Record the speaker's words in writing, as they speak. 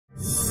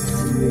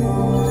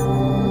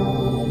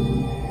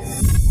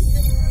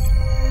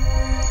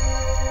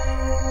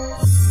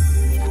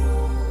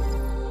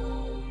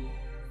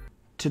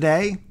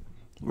Today,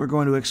 we're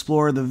going to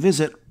explore the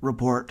visit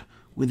report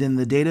within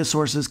the data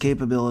sources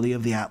capability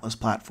of the Atlas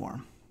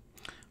platform.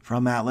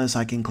 From Atlas,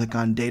 I can click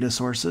on Data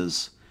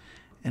Sources,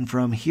 and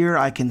from here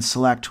I can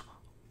select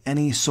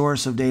any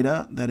source of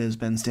data that has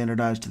been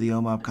standardized to the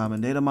OMOP Common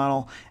Data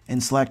Model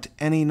and select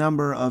any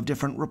number of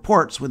different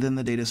reports within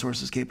the data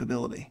sources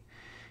capability.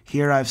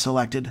 Here I've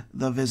selected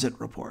the visit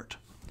report.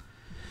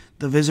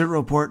 The visit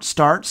report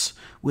starts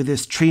with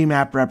this tree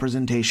map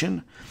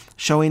representation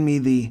showing me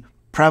the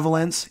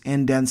prevalence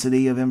and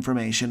density of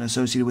information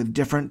associated with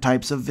different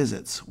types of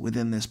visits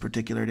within this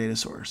particular data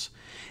source.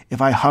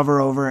 If I hover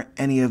over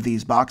any of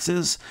these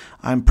boxes,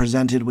 I'm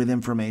presented with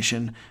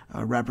information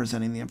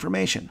representing the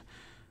information.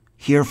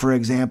 Here, for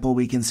example,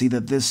 we can see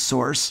that this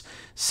source,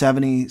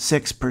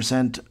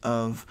 76%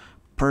 of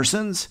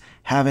persons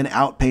have an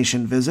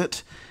outpatient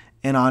visit,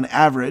 and on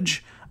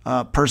average,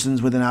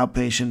 persons with an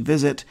outpatient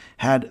visit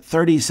had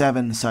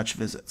 37 such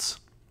visits.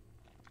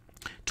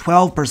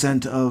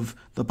 12% of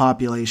the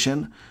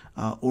population,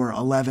 or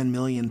 11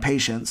 million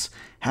patients,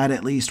 had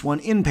at least one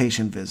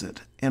inpatient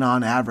visit, and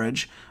on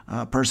average,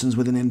 persons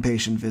with an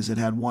inpatient visit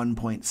had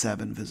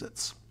 1.7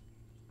 visits.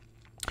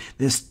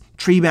 This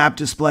tree map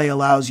display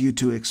allows you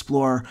to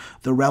explore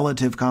the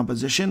relative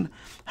composition.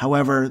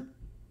 However,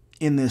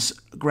 in this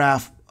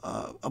graph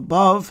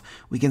above,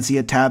 we can see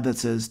a tab that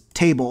says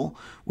Table,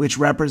 which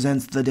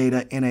represents the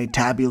data in a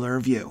tabular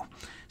view.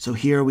 So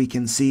here we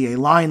can see a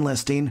line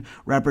listing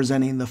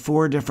representing the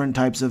 4 different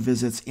types of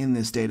visits in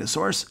this data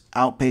source: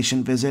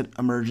 outpatient visit,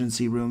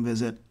 emergency room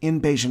visit,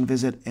 inpatient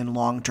visit, and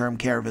long-term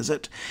care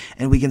visit.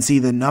 And we can see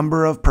the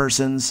number of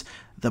persons,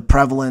 the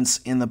prevalence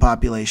in the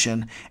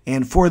population,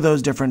 and for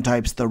those different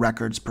types, the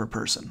records per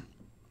person.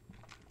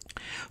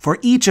 For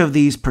each of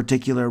these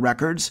particular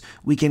records,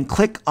 we can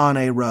click on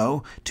a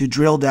row to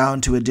drill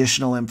down to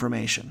additional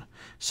information.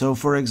 So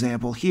for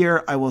example,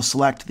 here I will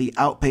select the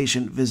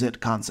outpatient visit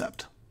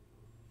concept.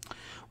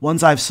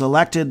 Once I've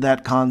selected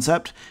that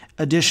concept,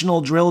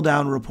 additional drill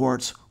down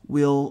reports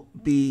will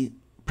be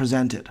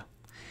presented.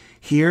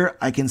 Here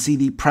I can see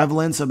the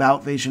prevalence of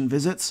outpatient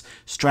visits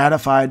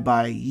stratified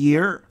by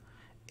year,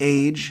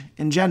 age,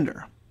 and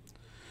gender.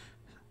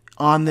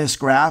 On this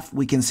graph,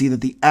 we can see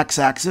that the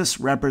x-axis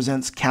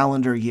represents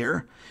calendar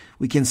year.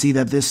 We can see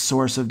that this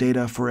source of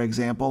data, for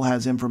example,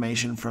 has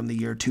information from the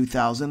year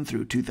 2000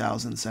 through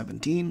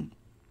 2017.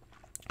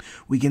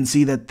 We can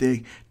see that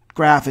the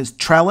graph is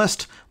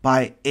trellised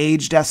by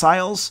age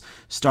deciles,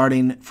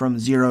 starting from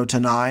 0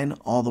 to 9,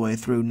 all the way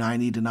through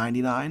 90 to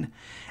 99.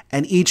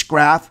 And each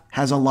graph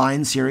has a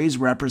line series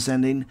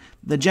representing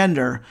the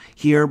gender,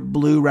 here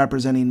blue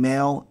representing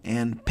male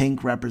and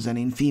pink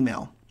representing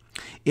female.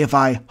 If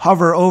I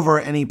hover over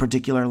any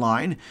particular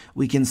line,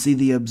 we can see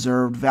the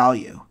observed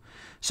value.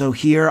 So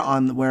here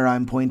on where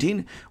I'm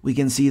pointing, we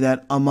can see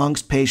that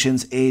amongst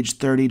patients aged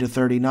 30 to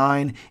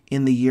 39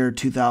 in the year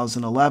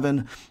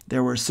 2011,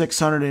 there were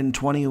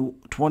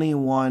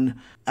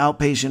 621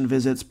 outpatient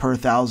visits per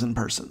 1,000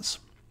 persons.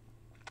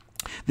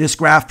 This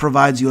graph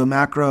provides you a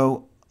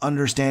macro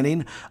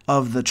understanding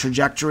of the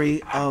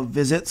trajectory of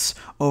visits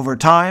over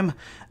time,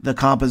 the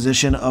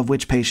composition of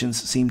which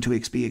patients seem to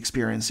be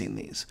experiencing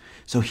these.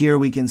 So here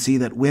we can see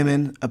that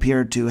women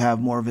appear to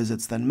have more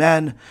visits than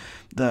men.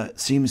 There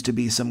seems to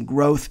be some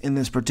growth in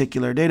this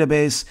particular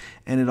database,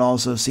 and it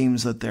also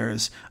seems that there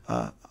is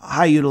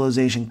high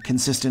utilization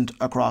consistent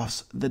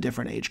across the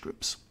different age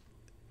groups.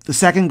 The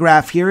second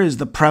graph here is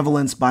the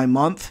prevalence by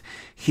month.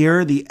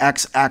 Here the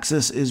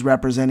x-axis is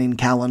representing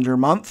calendar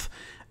month,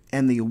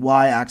 and the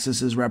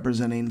y-axis is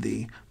representing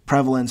the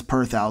prevalence per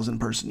 1,000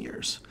 person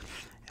years.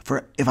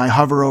 If I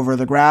hover over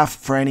the graph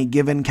for any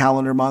given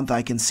calendar month,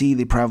 I can see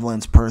the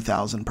prevalence per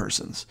 1,000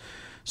 persons.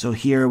 So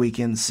here we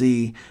can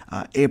see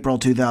April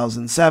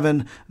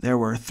 2007, there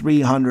were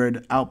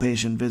 300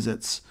 outpatient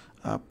visits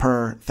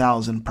per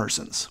 1,000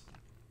 persons.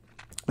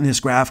 And this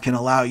graph can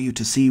allow you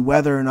to see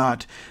whether or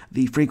not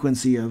the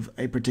frequency of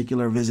a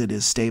particular visit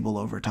is stable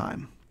over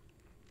time.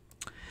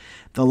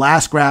 The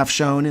last graph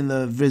shown in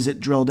the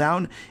visit drill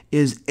down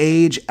is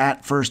age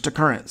at first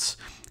occurrence.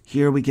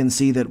 Here we can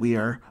see that we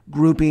are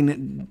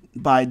grouping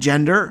by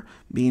gender,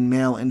 being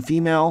male and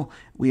female.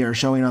 We are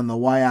showing on the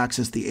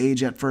y-axis the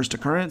age at first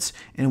occurrence,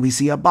 and we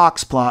see a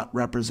box plot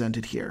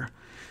represented here.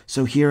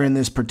 So here in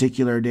this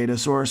particular data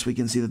source, we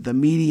can see that the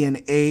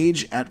median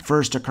age at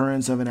first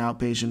occurrence of an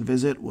outpatient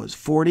visit was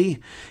 40,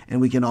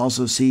 and we can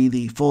also see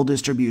the full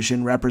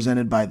distribution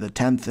represented by the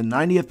 10th and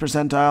 90th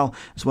percentile,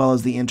 as well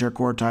as the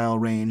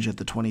interquartile range at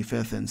the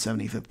 25th and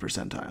 75th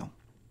percentile.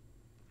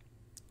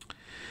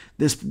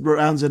 This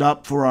rounds it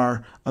up for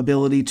our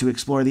ability to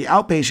explore the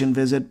outpatient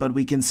visit, but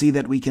we can see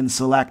that we can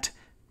select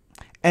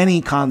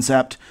any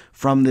concept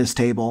from this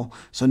table.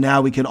 So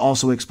now we can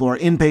also explore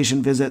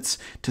inpatient visits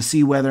to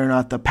see whether or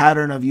not the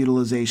pattern of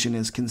utilization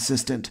is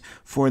consistent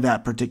for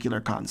that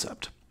particular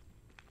concept.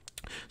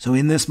 So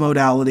in this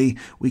modality,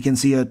 we can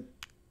see a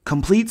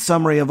complete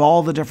summary of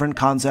all the different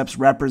concepts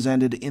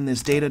represented in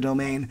this data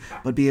domain,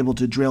 but be able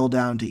to drill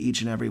down to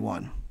each and every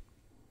one.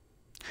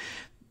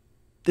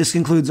 This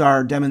concludes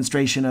our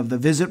demonstration of the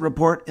visit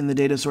report in the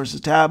Data Sources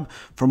tab.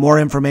 For more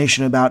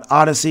information about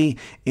Odyssey,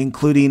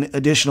 including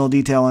additional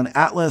detail on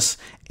Atlas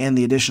and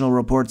the additional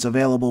reports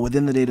available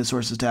within the Data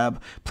Sources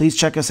tab, please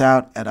check us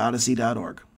out at odyssey.org.